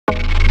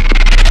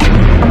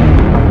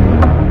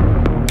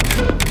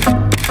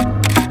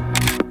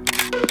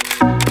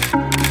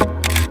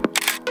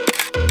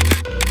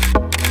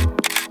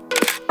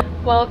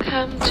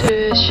Welcome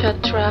to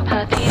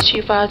Chhatrapati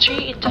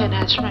Shivaji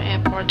International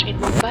Airport in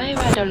Mumbai,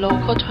 where the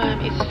local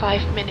time is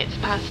 5 minutes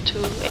past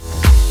 2.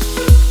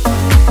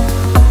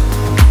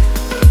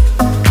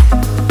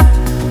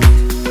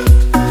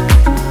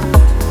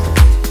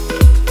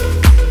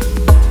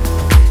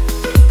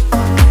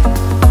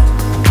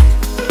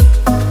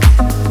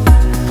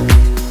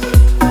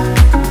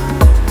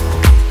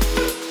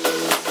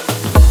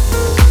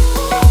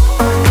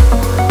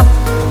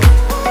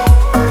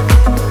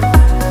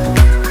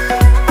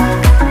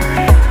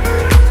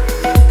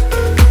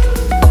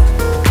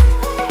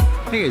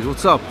 Hey guys,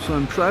 what's up? So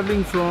I'm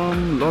traveling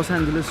from Los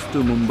Angeles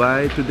to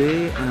Mumbai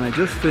today, and I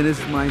just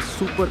finished my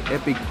super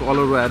epic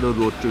Colorado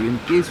road trip. In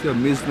case you have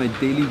missed my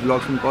daily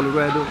vlogs from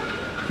Colorado,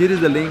 here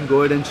is the link,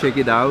 go ahead and check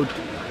it out.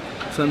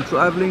 So I'm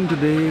traveling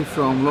today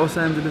from Los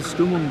Angeles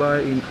to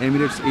Mumbai in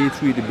Emirates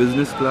A380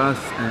 Business Class,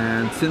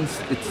 and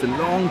since it's a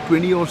long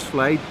 20 hours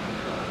flight,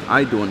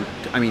 I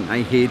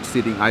hate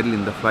sitting idle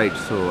in the flight,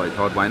 so I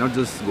thought why not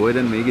just go ahead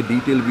and make a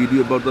detailed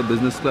video about the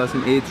business class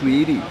in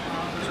A380.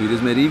 So here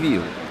is my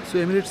review. So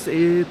Emirates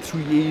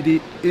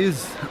A380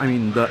 is,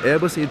 the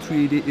Airbus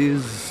A380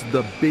 is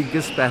the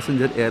biggest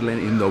passenger airline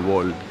in the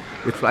world.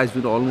 It flies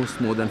with almost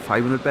more than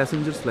 500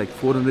 passengers, like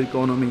 400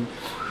 economy,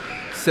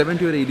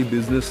 70 or 80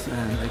 business,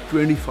 and like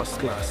 20 first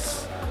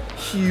class.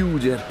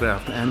 Huge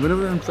aircraft. And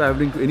whenever I'm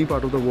traveling to any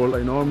part of the world,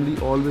 I normally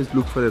always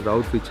look for a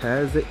route which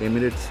has the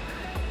Emirates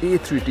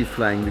A380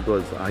 flying,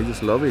 because I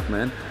just love it,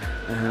 man.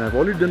 And I've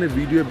already done a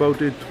video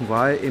about it,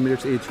 why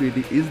Emirates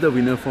A380 is the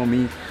winner for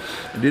me.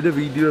 I did a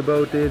video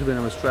about it when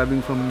I was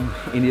traveling from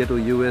India to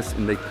US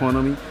in the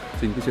economy.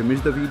 So in case you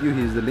missed the video,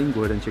 here's the link,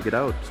 go ahead and check it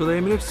out. So the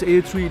Emirates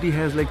A380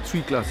 has like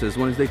 3 classes.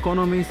 One is the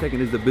economy,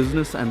 second is the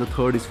business, and the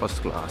third is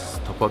first class.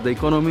 Top of the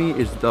economy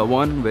is the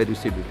one where you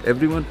sit with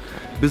everyone.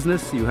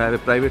 Business, you have a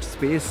private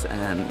space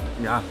and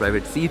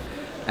private seat.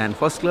 And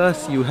first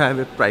class, you have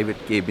a private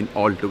cabin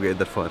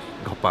altogether for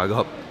gappa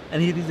gap.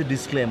 And here is a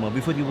disclaimer,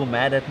 before you go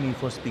mad at me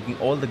for speaking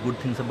all the good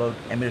things about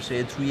Emirates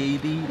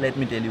A380, let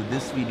me tell you,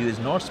 this video is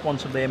not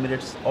sponsored by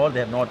Emirates, or they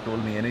have not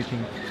told me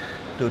anything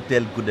to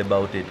tell good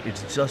about it.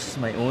 It's just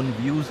my own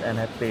views, and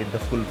I paid the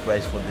full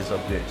price for this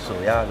upgrade. So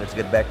yeah, let's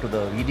get back to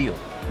the video.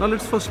 Now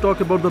let's first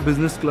talk about the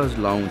business class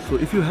lounge. So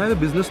if you have a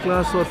business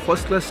class or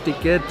first class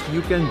ticket,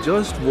 you can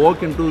just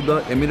walk into the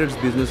Emirates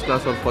business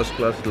class or first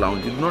class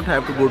lounge. You do not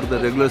have to go to the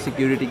regular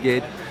security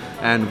gate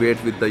and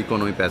wait with the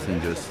economy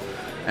passengers.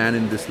 And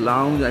in this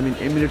lounge,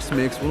 Emirates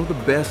makes one of the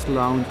best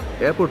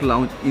airport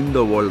lounge in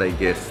the world, I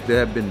guess. They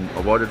have been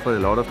awarded for a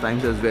lot of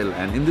times as well.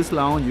 And in this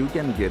lounge, you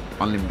can get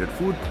unlimited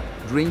food,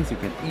 drinks, you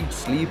can eat,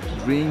 sleep,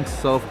 drink,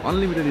 surf,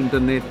 unlimited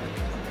internet.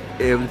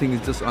 Everything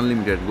is just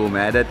unlimited. Go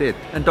mad at it.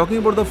 And talking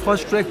about the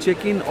first track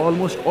check-in,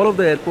 almost all of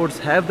the airports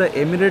have the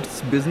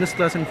Emirates business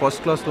class and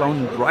first class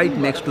lounge right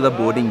next to the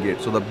boarding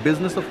gate. So the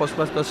business or first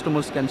class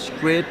customers can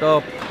straight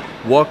up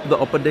walk the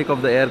upper deck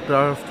of the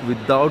aircraft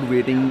without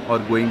waiting or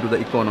going to the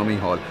economy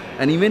hall.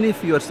 And even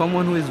if you are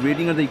someone who is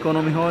waiting at the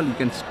economy hall, you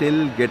can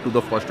still get to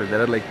the first track.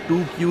 There are like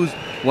 2 queues.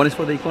 One is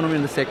for the economy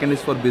and the second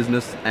is for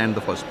business and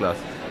the first class.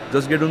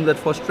 Just get on that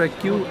first track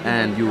queue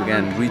and you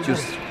can reach your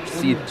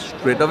seat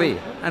straight away.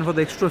 And for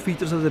the extra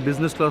features as a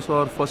business class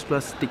or first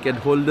class ticket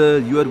holder,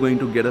 you are going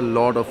to get a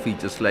lot of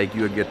features, like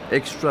you get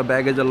extra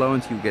baggage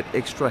allowance, you get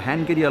extra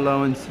hand carry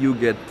allowance, you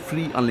get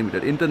free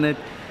unlimited internet,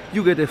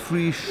 you get a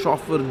free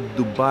chauffeur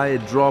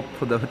Dubai drop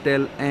for the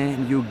hotel,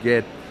 and you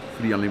get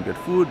free unlimited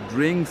food,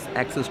 drinks,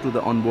 access to the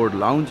onboard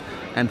lounge,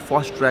 and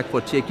fast track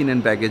for check-in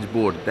and baggage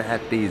board.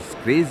 That is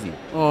crazy.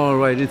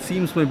 Alright, it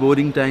seems my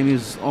boarding time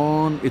is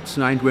on. It's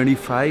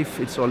 9:25.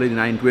 It's already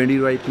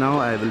 9:20 right now.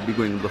 I will be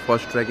going to the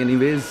first track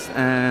anyways.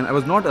 And I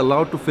was not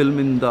allowed to film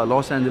in the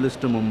Los Angeles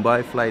to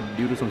Mumbai flight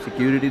due to some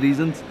security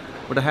reasons,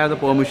 but I have the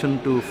permission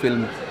to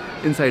film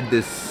inside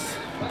this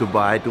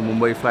Dubai to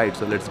Mumbai flight.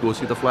 So let's go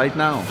see the flight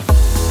now.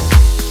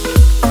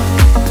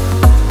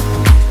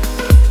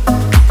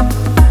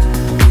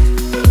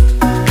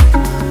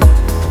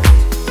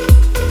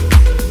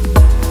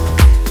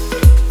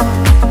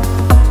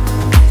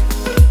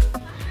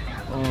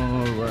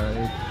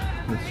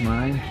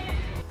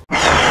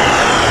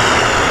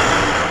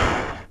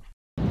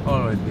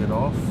 Alright, we're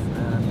off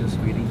and I'm just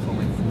waiting for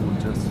my food,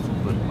 just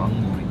super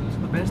hungry. So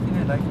the best thing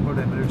I like about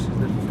Emirates is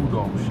their food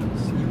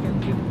options. You can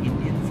get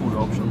Indian food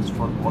options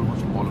for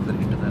almost all of their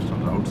international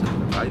routes.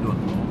 I don't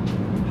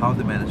know how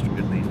they managed to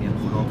get the Indian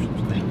food options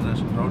for the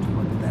international routes,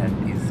 but that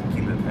is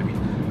killer.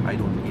 I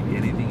don't eat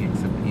anything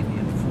except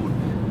Indian food,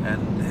 and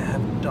they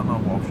have a ton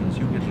of options.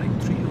 You get like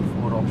 3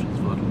 or 4 options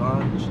for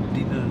lunch,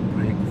 dinner,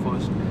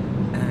 breakfast,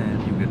 and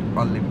you get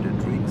unlimited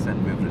drinks and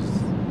beverages.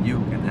 You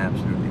can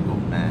absolutely go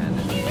mad.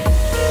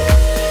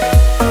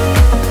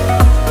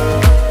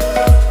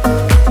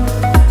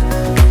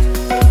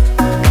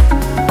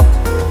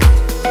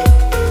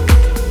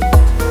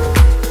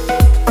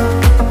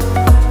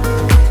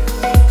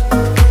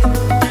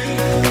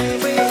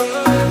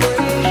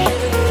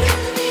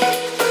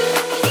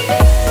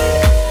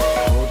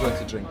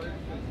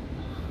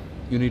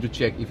 You need to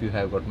check if you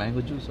have got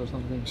mango juice or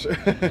something.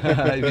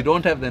 If you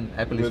don't have, then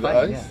apple is fine.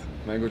 Ice? Yeah.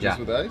 Mango juice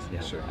with ice?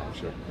 Yeah. Sure.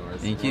 No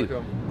worries. Thank you.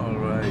 Welcome.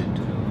 Alright,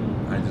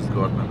 I just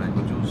got my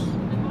mango juice.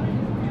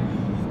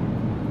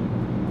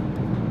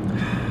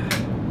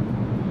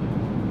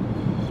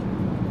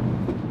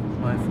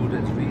 My food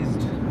has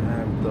reached. I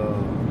have the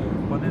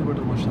paneer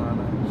butter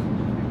masala,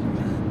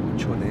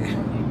 chole,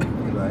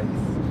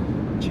 rice,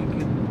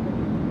 chicken,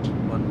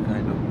 one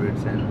kind of bread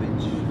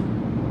sandwich,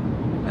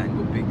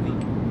 mango pickle.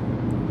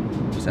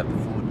 Just have the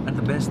food. And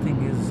the best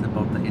thing is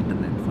about the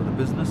internet. For the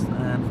business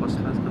and first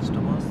class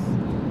customers,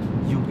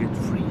 you get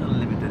free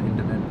unlimited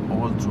internet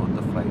all throughout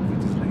the flight,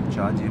 which is like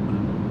chargeable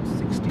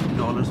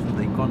 $16 for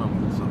the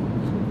economy. So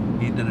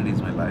internet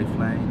is my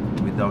lifeline.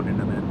 Without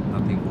internet,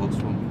 nothing works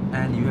for me.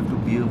 And you have to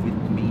bear with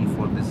me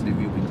for this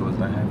review because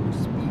I have to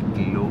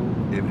speak low.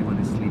 Everyone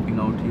is sleeping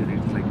out here.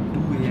 It's like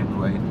 2 a.m.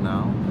 right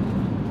now.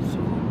 So,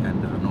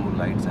 and there are no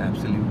lights,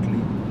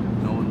 absolutely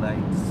no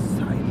lights,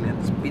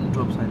 silence, pin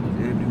drop silence.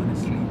 Everyone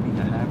is sleeping.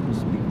 I have to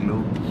speak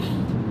low.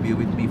 Bear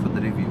with me for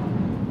the review.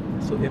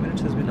 So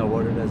Emirates has been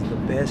awarded as the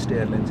best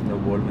airlines in the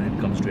world when it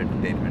comes to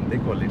entertainment. They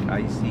call it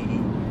ICE,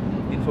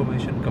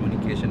 Information,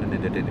 Communication and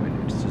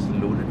Entertainment. It's just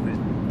loaded with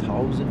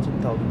thousands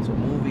and thousands of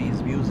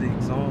movies, music,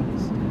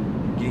 songs,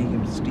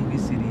 games, TV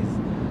series.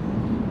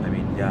 I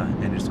mean, yeah,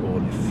 and it's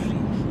all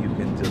free. You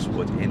can just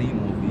watch any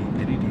movie,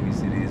 any TV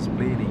series,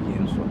 play any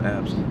games for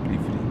absolutely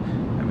free.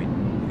 I mean,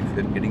 if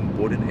you're getting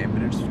bored in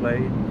Emirates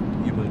flight,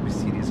 you must be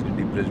seriously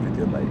depressed with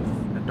your life.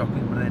 And talking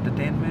about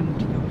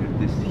entertainment, you get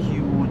this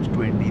huge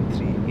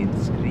 23-inch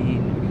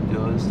screen. You can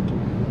just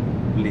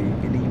play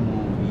any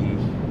movie.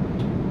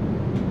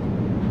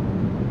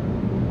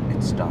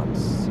 It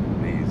starts,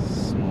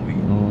 plays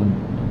movie on,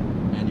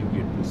 and you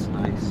get this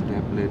nice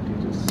tablet. You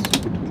just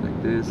put it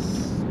like this,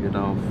 get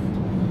off,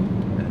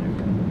 and you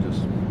can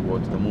just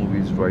watch the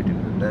movies right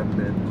in the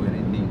tablet, do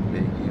anything,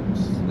 play games,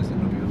 listen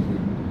to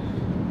music.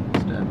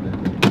 This tablet.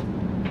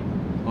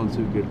 Also,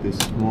 you get this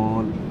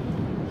small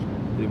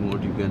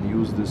remote. You can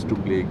use this to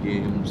play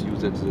games,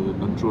 use it as a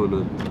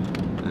controller,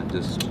 and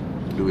just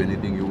do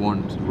anything you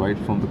want right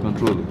from the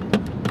controller.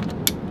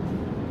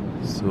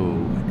 So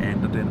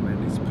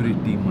entertainment is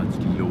pretty much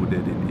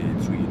loaded in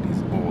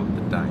A380s all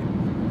the time.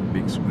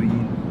 Big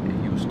screen, a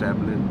huge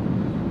tablet,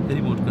 a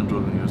remote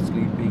control when you're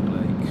sleeping.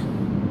 Like,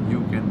 you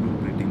can do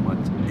pretty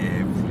much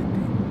everything.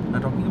 Now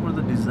talking about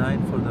the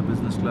design for the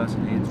business class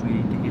in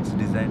A380, it's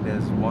designed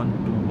as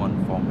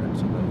 1-to-1 format.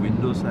 So the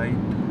window side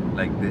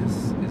like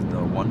this is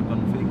the one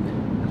config,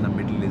 and the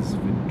middle is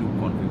with 2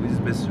 config, which is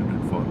best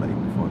suited for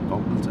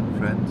couples and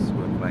friends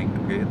who are flying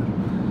together.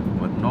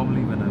 But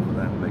normally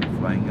whenever I'm like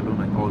flying alone,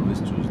 I always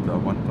choose the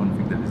one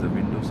config that is the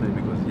window side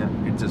because yeah,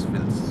 it just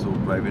feels so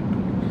private to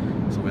me.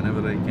 So whenever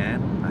I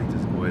can, I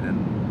just go ahead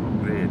and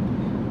upgrade.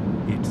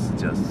 It's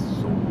just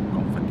so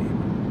comfortable.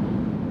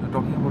 Now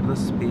talking about the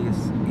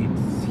space,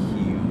 it's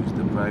huge.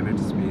 The private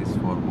space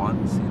for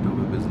one seat of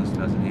a business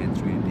class in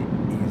A380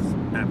 is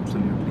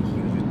absolutely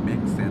huge. It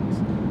makes sense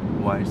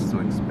why it's so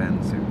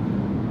expensive.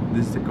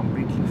 This is a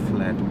completely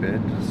flat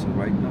bed, so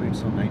right now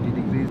it's on 90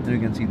 degrees. Now you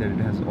can see that it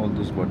has all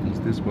those buttons.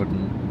 This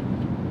button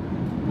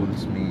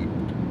pulls me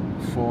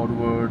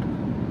forward,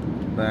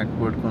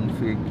 backward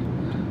config.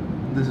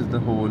 This is the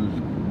whole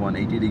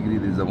 180 degree,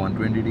 this is the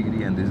 120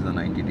 degree, and this is the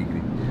 90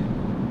 degree.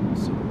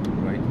 So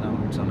right now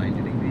it's on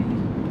 90 degree.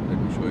 Let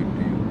me show it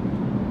to you.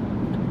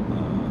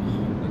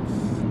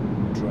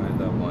 Let's try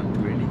the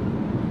 120.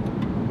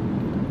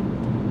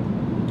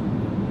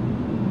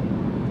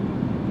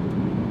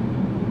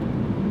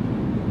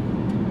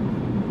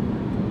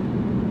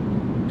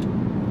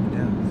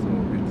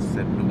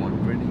 Set to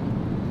 120.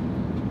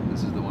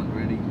 This is the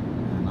 120,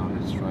 and now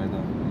let's try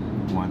the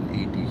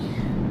 180.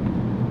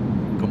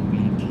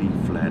 Completely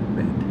flat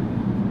bed.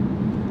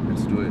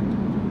 Let's do it.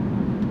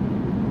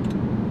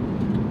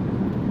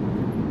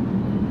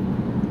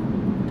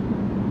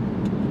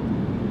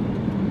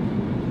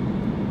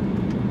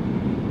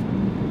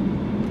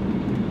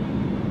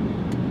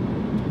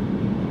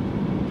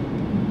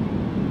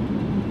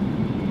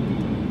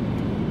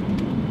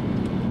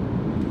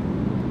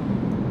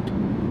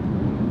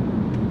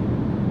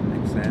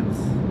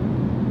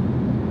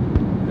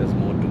 There's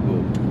more to go.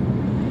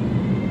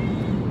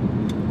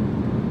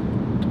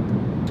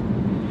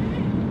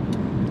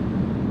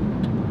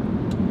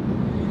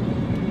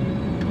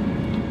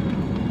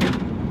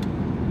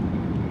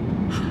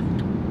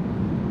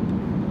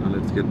 Now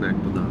let's get back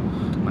to the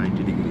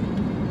 90 degree.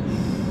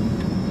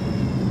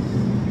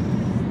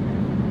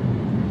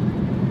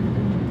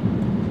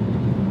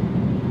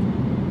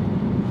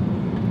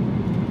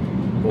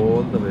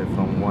 All the way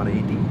from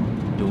 180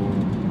 to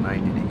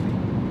 90 degree.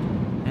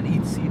 And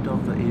each seat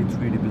of the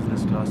A380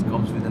 business class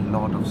comes with a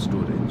lot of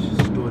storage.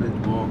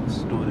 Storage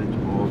box,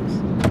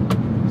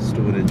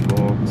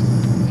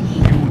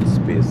 huge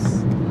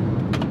space.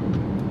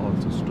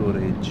 Also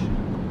storage.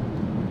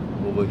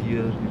 Over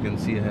here you can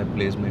see I have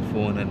placed my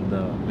phone and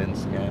the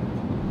lens cap.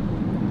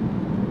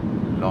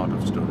 Lot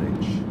of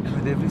storage. And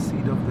with every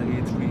seat of the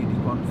A380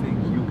 config,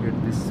 you get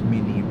this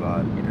mini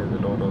bar. It has a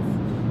lot of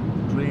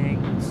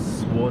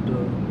drinks,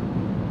 water,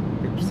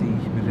 a Pepsi,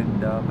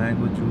 Mirinda,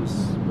 mango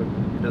juice, but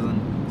it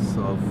doesn't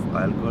serve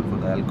alcohol. For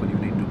the alcohol you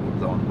need to go to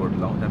the onboard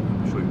lounge. I'm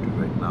going to show you to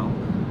right now.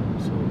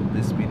 So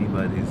this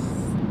minibar is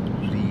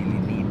really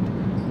neat,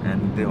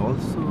 and they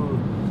also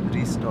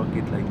restock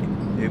it like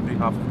in every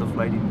half of the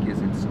flight in case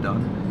it's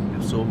done.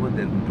 If it's over,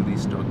 they're going to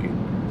restock it.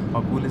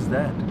 How cool is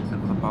that?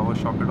 And for the power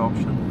socket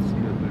options,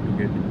 you're going to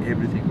get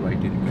everything right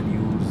here. You can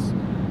use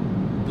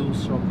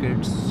those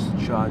sockets,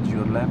 charge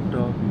your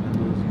laptop, you can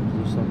use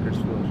those sockets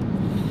for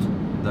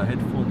the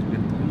headphones, you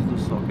can use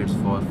those sockets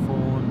for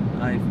phone,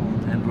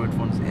 iPhones, Android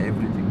phones,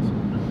 everything. So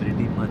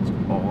pretty much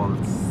all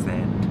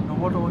set. Now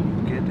what all you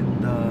get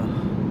in the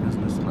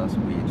business class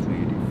of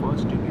A380?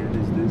 First you get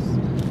is this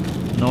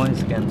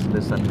noise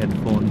cancellation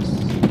headphones,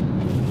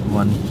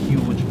 one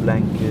huge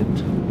blanket,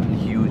 one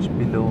huge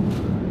pillow,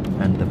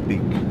 and the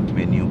big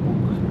menu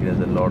book. It has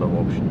a lot of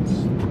options.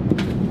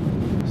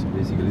 So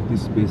basically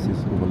this space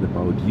is all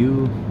about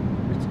you.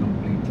 It's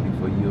completely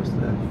for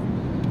yourself.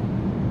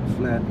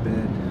 Flat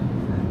bed,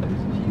 and there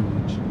is a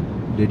huge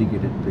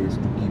dedicated place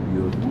to keep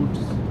your boots.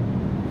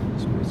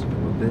 Space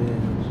over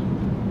there.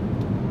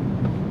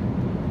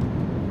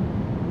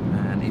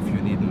 And if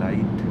you need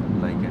light,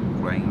 like I'm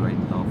trying right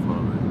now for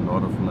a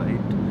lot of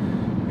light,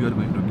 you are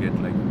going to get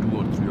like 2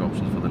 or 3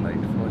 options for the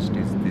light. First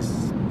is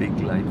this big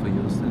light for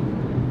yourself,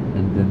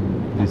 and then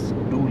these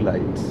 2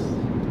 lights.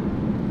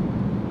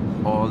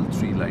 All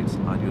 3 lights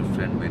are your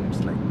friend when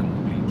it's like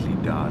completely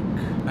dark.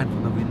 And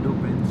for the window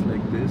panes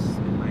like this,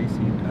 in my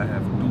seat I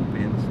have 2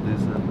 panes,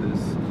 this and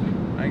this.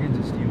 I can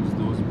just use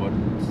those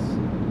buttons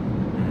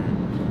and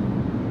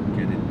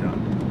get it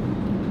done.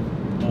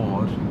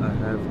 Or I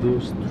have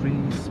those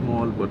 3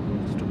 small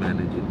buttons to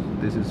manage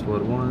it. This is for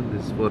one,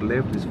 this is for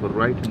left, this is for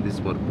right, and this is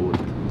for both.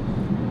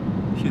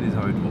 Here is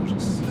how it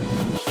works.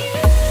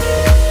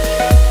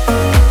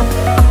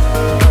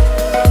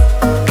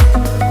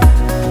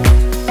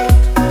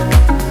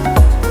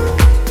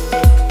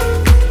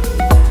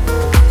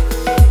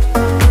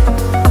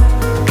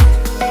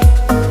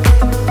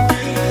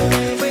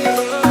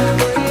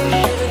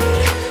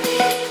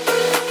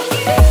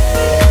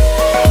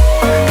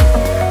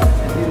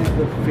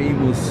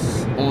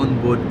 Famous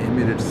onboard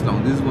Emirates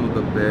lounge. This is one of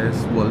the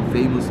best, world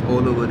famous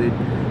all over it,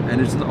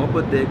 and it's an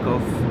upper deck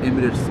of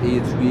Emirates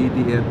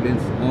A380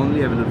 airplanes,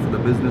 only available for the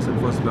business and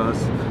first class.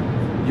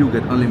 You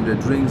get unlimited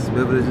drinks,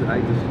 beverages.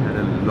 I just had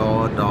a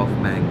lot of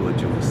mango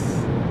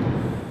juice.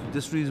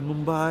 Just reached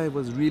Mumbai,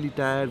 was really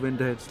tired,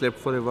 went ahead, slept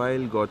for a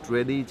while, got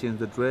ready, changed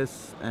the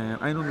dress, and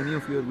I know many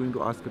of you are going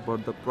to ask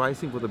about the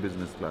pricing for the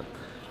business class.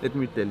 Let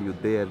me tell you,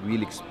 they are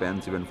really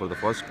expensive, and for the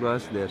first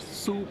class, they are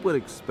super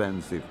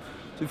expensive.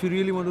 So if you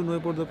really want to know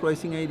about the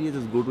pricing idea,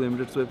 just go to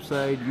Emirates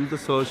website, use the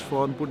search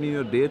form, put in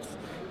your dates,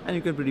 and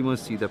you can pretty much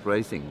see the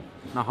pricing.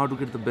 Now, how to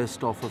get the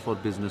best offer for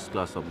business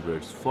class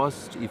upgrades?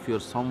 First, if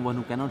you're someone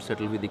who cannot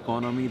settle with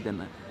economy,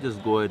 then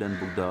just go ahead and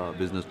book the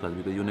business class,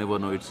 because you never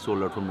know, it's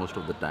sold out for most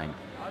of the time.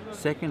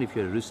 Second, if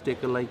you're a risk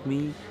taker like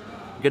me,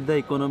 get the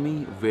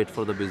economy, wait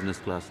for the business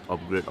class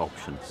upgrade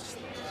options.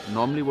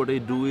 Normally what I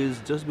do is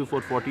just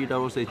before 48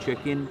 hours I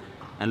check in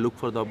and look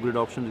for the upgrade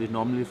option. It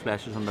normally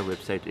flashes on the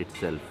website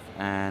itself.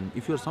 And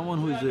if you're someone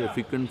who is a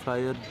frequent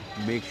flyer,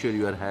 make sure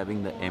you are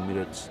having the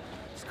Emirates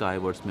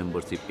Skywards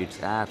membership.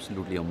 It's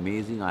absolutely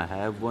amazing. I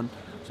have one.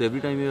 So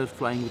every time you are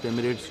flying with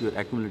Emirates, you are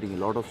accumulating a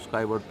lot of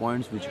Skyward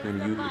points, which can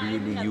you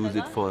really use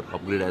it for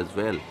upgrade as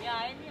well.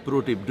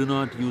 Pro tip, do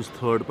not use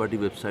third-party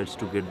websites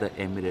to get the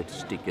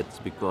Emirates tickets,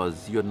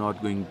 because you're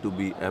not going to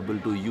be able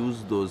to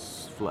use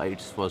those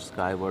flights for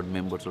Skyward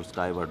members or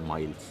Skyward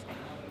miles.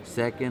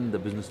 Second, the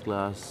business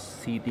class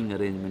seating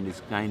arrangement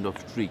is kind of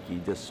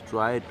tricky. Just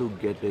try to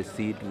get a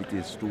seat which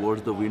is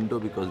towards the window,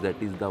 because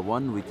that is the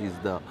one which is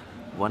the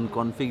one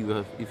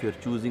config. If you're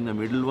choosing the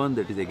middle one,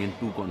 that is again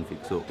 2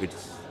 config. So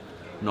it's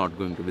not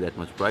going to be that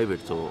much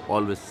private. So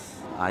always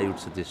I would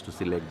suggest to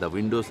select the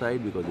window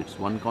side, because it's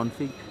 1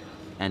 config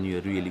and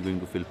you're really going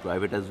to feel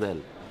private as well.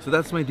 So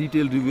that's my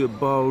detailed review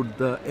about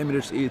the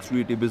Emirates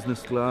A380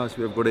 Business Class. If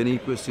you have got any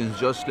questions,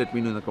 just let me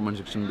know in the comment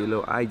section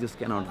below. I just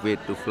cannot wait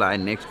to fly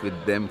next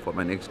with them for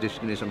my next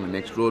destination, my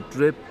next road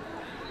trip.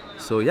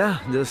 So yeah,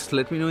 just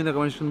let me know in the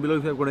comment section below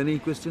if you have got any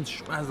questions.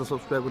 Smash the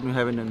subscribe button if you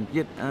haven't done it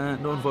yet,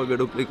 and don't forget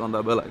to click on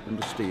the bell icon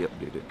to stay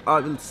updated. I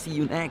will see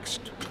you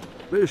next.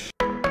 Wish.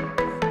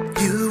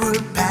 You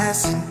were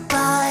passing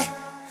by,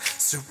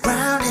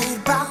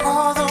 surrounded by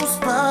all those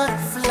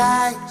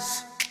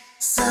butterflies.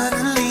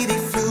 Suddenly they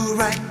flew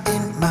right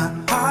in my